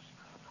White House.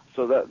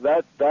 So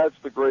that's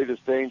the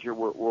greatest danger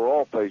we're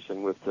all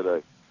facing with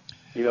today.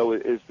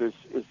 Is this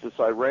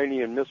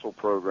Iranian missile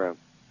program.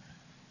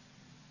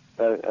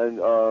 And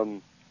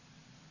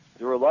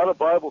there are a lot of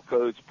Bible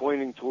codes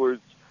pointing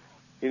towards,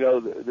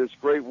 this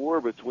great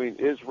war between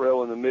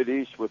Israel and the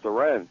Mideast with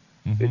Iran.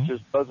 Mm-hmm. It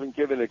just doesn't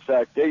give an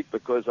exact date,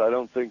 because I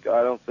don't think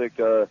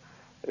God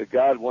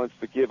wants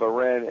to give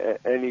Iran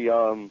any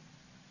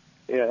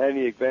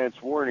advance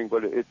warning,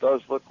 but it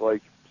does look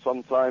like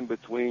sometime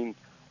between,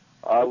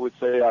 I would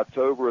say,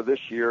 October of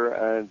this year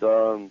and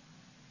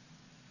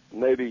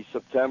maybe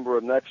September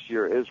of next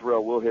year,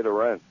 Israel will hit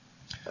Iran.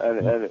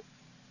 And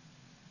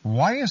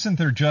why isn't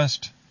there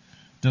just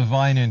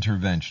divine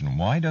intervention?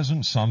 Why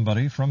doesn't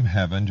somebody from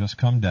heaven just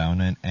come down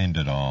and end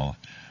it all?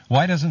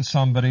 Why doesn't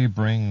somebody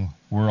bring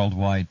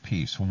worldwide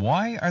peace?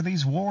 Why are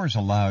these wars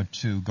allowed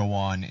to go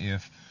on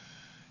if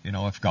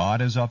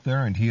God is up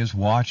there and he is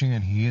watching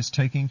and he is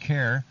taking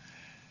care?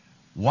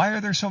 Why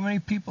are there so many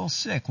people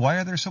sick? Why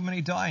are there so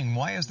many dying?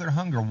 Why is there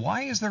hunger?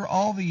 Why is there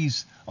all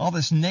this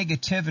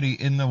negativity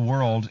in the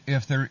world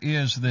if there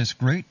is this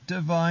great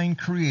divine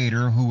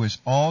creator who is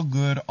all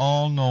good,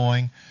 all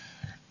knowing,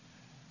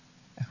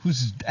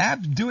 who's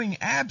doing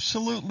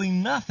absolutely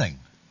nothing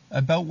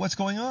about what's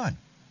going on?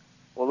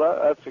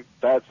 Well,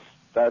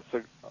 that's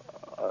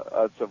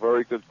a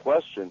very good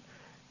question.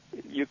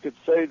 You could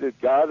say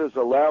that God is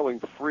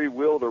allowing free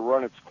will to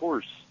run its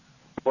course,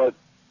 but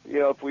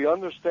if we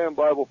understand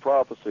Bible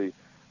prophecy,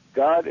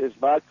 God is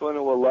not going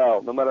to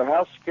allow, no matter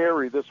how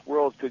scary this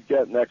world could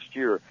get next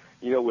year,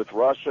 with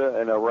Russia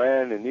and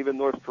Iran and even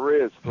North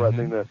Korea is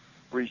threatening to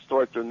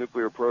restart their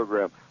nuclear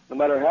program. No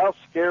matter how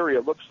scary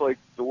it looks like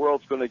the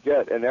world's going to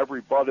get and every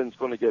button's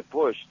going to get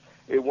pushed,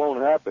 it won't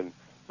happen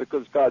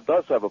because God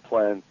does have a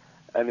plan,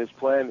 and his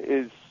plan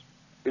is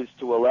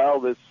to allow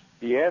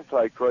the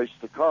Antichrist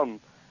to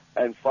come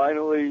and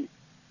finally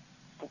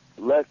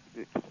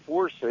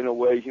force, in a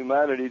way,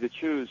 humanity to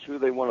choose who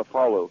they want to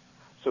follow.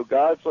 So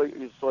God's like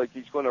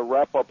he's going to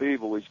wrap up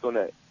evil. He's going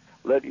to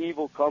let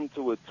evil come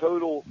to a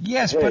total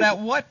Yes, but at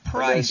what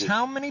price?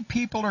 How many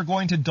people are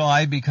going to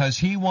die because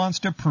he wants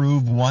to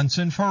prove once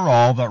and for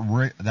all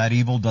that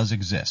evil does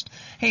exist?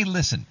 Hey,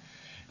 listen,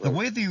 the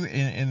way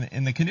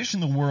in the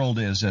condition of the world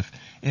is,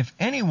 if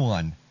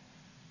anyone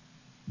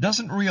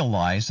doesn't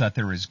realize that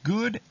there is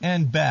good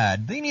and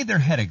bad, they need their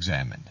head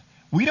examined.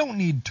 We don't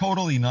need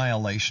total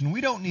annihilation.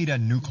 We don't need a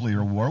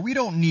nuclear war. We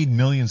don't need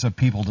millions of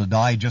people to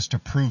die just to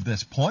prove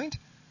this point.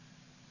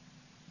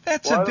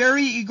 That's a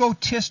very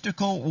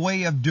egotistical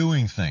way of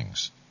doing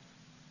things.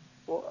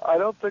 Well, I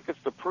don't think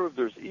it's to prove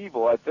there's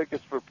evil. I think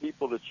it's for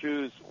people to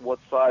choose what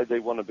side they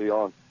want to be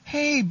on.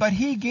 Hey, but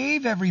he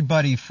gave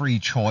everybody free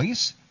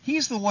choice.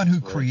 He's the one who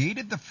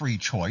created the free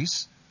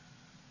choice.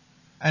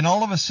 And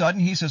all of a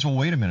sudden he says, well,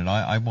 wait a minute,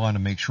 I want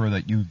to make sure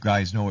that you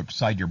guys know which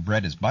side your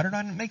bread is buttered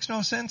on. It makes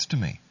no sense to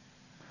me.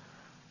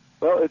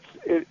 Well,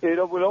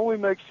 it would only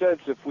make sense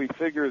if we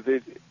figure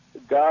that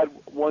God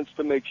wants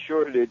to make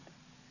sure that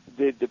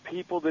the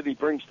people that he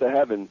brings to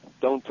heaven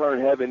don't turn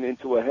heaven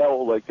into a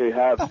hell like they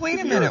have. But wait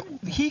a minute.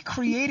 He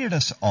created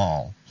us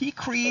all. He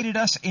created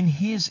us in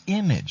his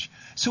image.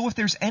 So if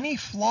there's any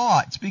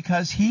flaw, it's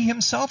because he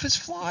himself is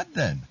flawed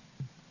then.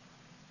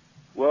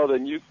 Well,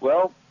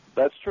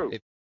 that's true.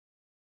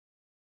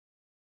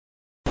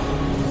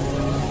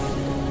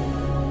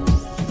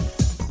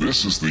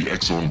 This is the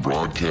X-Zone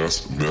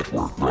Broadcast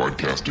Network,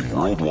 broadcasting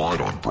worldwide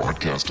on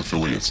broadcast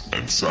affiliates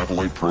and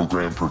satellite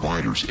program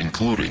providers,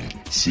 including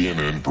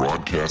CNN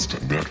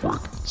Broadcast Network,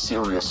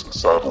 Sirius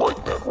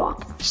Satellite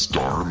Network,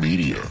 Star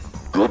Media,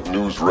 Good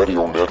News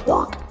Radio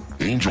Network,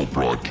 Angel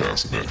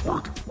Broadcast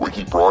Network,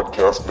 Wiki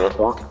Broadcast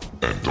Network,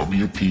 and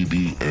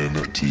WPBN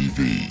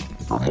TV.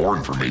 For more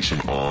information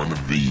on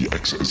the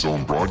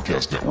X-Zone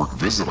Broadcast Network,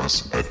 visit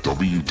us at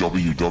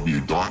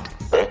www.xzbn.net.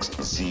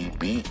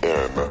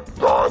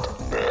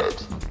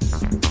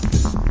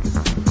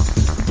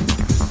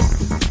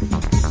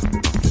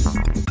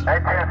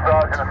 19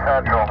 Sergeant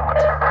Central.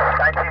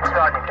 19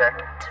 Sergeant, check.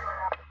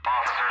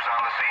 Officers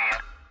on the scene.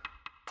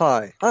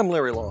 Hi, I'm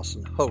Larry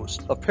Lawson,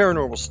 host of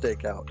Paranormal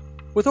Stakeout.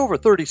 With over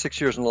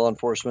 36 years in law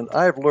enforcement,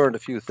 I have learned a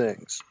few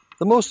things.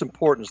 The most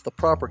important is the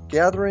proper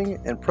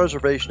gathering and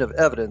preservation of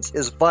evidence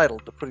is vital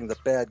to putting the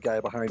bad guy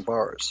behind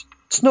bars.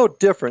 It's no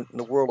different in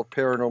the world of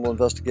paranormal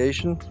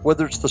investigation.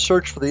 Whether it's the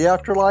search for the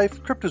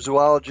afterlife,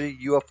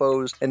 cryptozoology,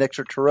 UFOs, and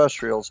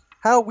extraterrestrials,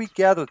 how we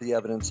gather the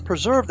evidence,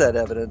 preserve that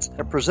evidence,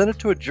 and present it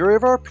to a jury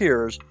of our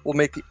peers will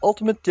make the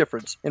ultimate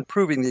difference in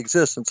proving the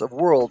existence of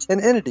worlds and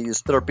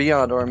entities that are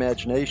beyond our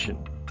imagination.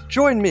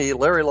 Join me,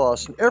 Larry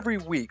Lawson, every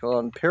week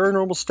on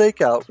Paranormal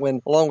Stakeout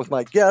when, along with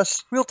my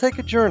guests, we'll take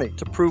a journey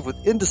to prove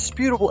with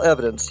indisputable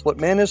evidence what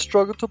man has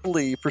struggled to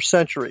believe for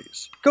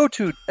centuries. Go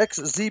to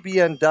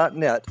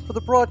xzbn.net for the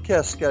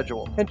broadcast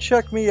schedule and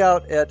check me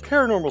out at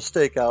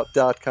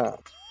paranormalstakeout.com.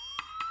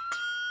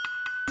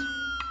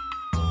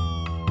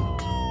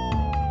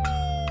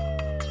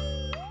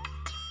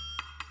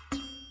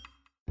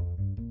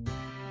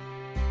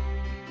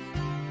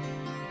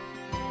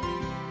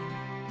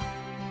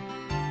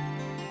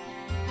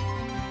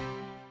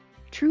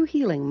 True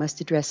healing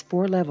must address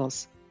 4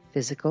 levels: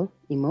 physical,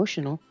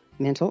 emotional,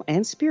 mental,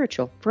 and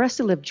spiritual, for us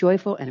to live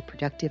joyful and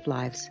productive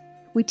lives.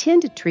 We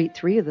tend to treat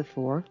 3 of the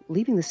 4,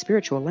 leaving the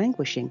spiritual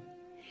languishing.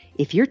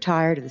 If you're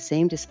tired of the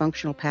same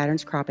dysfunctional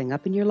patterns cropping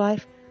up in your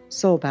life,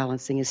 Soul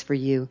Balancing is for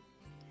you.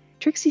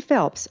 Trixie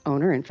Phelps,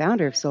 owner and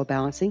founder of Soul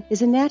Balancing,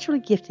 is a naturally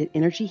gifted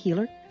energy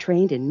healer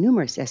trained in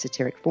numerous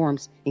esoteric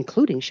forms,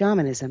 including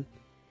shamanism.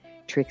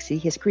 Trixie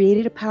has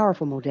created a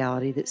powerful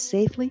modality that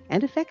safely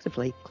and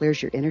effectively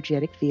clears your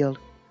energetic field.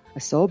 A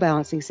soul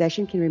balancing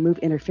session can remove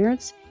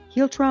interference,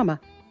 heal trauma,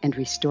 and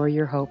restore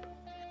your hope.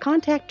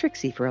 Contact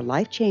Trixie for a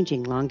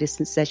life-changing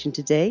long-distance session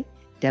today,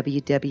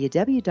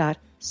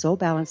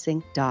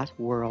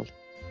 www.soulbalancing.world.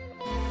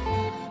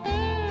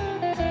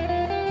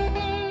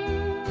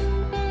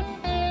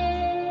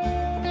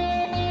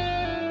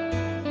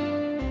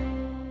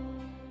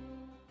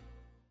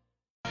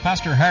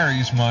 Pastor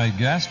Harry's my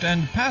guest,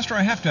 and Pastor,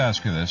 I have to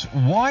ask you this.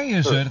 Why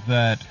is it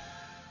that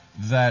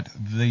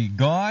the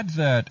God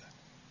that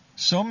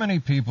so many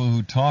people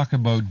who talk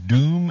about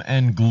doom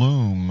and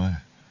gloom,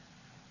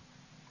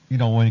 you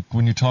know,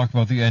 when you talk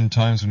about the end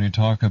times, when you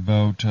talk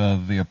about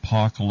the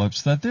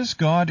apocalypse, that this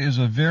God is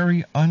a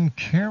very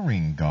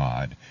uncaring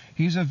God.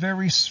 He's a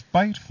very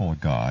spiteful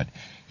God.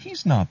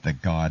 He's not the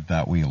God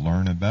that we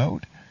learn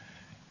about.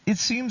 It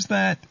seems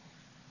that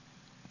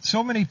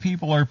so many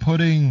people are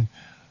putting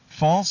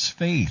false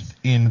faith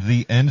in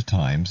the end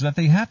times that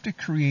they have to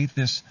create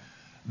this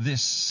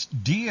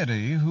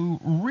deity who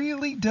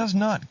really does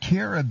not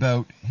care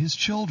about his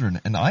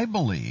children. And I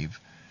believe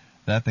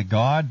that the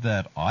God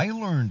that I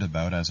learned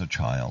about as a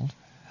child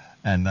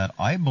and that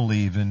I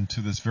believe in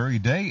to this very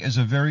day is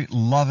a very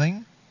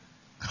loving,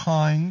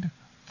 kind,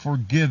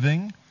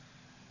 forgiving,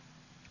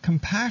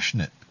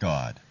 compassionate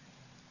God.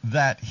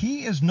 That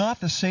he is not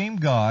the same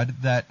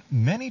God that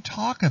many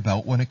talk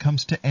about when it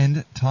comes to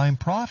end-time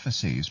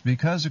prophecies,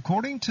 because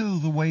according to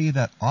the way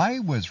that I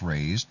was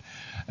raised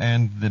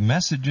and the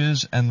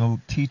messages and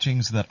the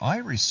teachings that I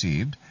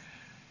received,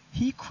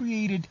 he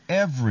created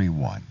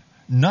everyone,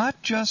 not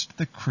just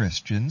the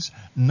Christians,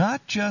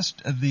 not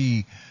just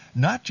the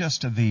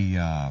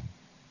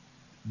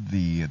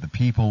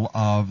people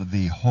of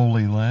the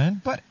Holy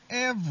Land, but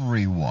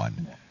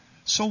everyone.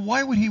 So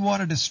why would he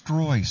want to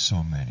destroy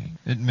so many?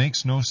 It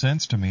makes no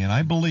sense to me, and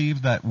I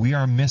believe that we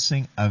are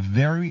missing a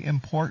very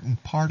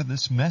important part of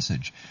this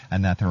message,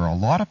 and that there are a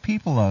lot of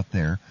people out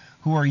there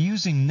who are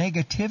using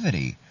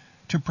negativity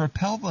to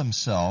propel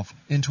themselves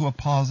into a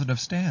positive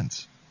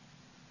stance.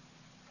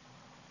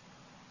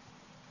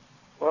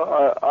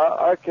 Well,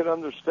 I can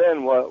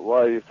understand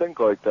why you think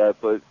like that,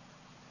 but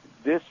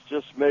this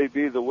just may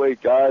be the way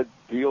God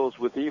deals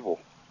with evil.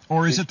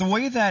 Or is it the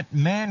way that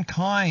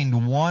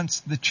mankind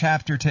wants the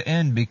chapter to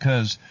end?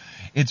 Because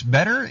it's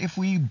better if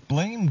we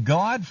blame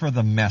God for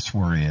the mess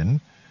we're in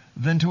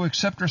than to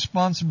accept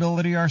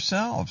responsibility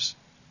ourselves.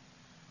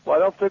 Well, I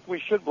don't think we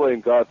should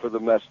blame God for the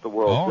mess the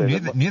world's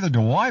in. Neither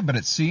do I, but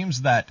it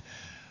seems that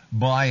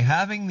by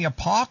having the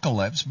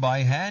apocalypse, by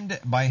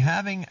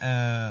having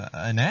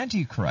an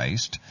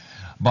antichrist,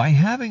 by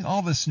having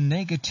all this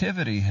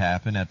negativity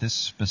happen at this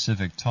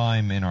specific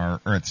time in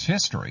our Earth's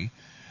history,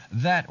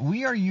 that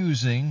we are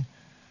using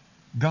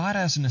God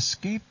as an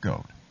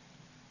scapegoat.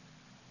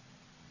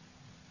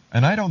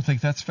 And I don't think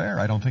that's fair.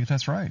 I don't think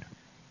that's right.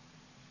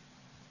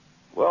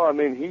 Well, I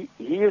mean,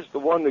 he is the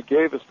one that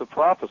gave us the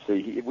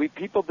prophecy.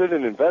 People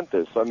didn't invent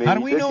this. I mean, how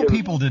do we know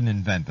people didn't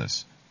invent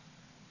this?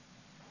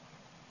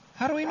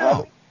 How do we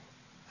know?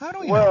 How do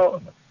we know?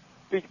 Well,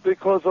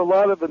 because a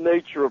lot of the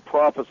nature of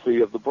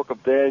prophecy of the book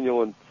of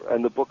Daniel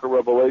and the book of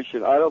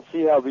Revelation, I don't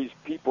see how these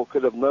people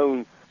could have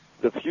known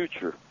the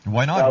future.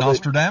 Why not?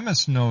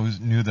 Nostradamus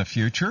knew the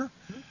future.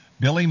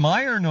 Billy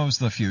Meyer knows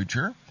the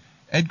future.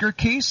 Edgar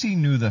Casey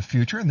knew the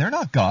future, and they're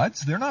not gods.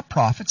 They're not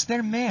prophets.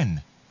 They're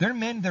men. They're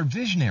men. They're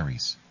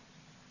visionaries.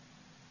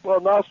 Well,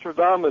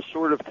 Nostradamus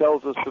sort of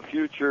tells us the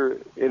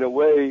future in a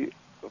way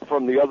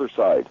from the other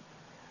side.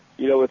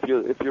 You know,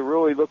 if you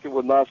really look at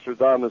what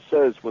Nostradamus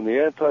says, when the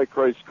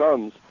Antichrist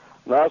comes,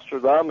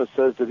 Nostradamus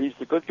says that he's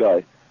the good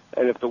guy,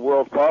 and if the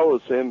world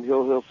follows him,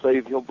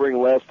 he'll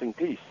bring lasting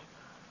peace.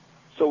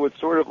 So it's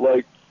sort of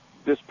like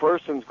this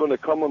person's going to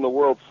come on the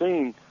world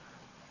scene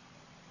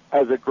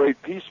as a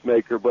great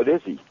peacemaker, but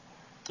is he?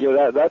 You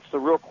know, that's the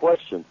real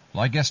question.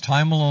 Well, I guess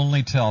time will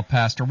only tell,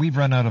 Pastor. We've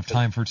run out of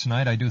time for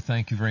tonight. I do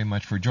thank you very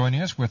much for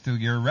joining us with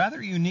your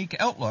rather unique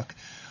outlook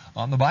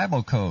on the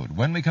Bible Code.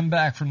 When we come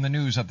back from the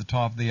news at the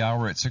top of the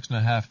hour at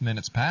 6.5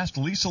 minutes past,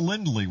 Lisa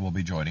Lindley will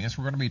be joining us.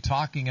 We're going to be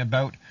talking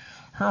about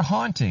her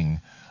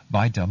haunting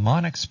by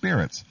demonic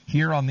spirits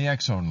here on the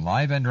X Zone,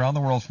 live and around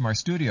the world from our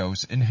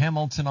studios in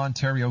Hamilton,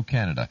 Ontario,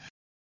 Canada.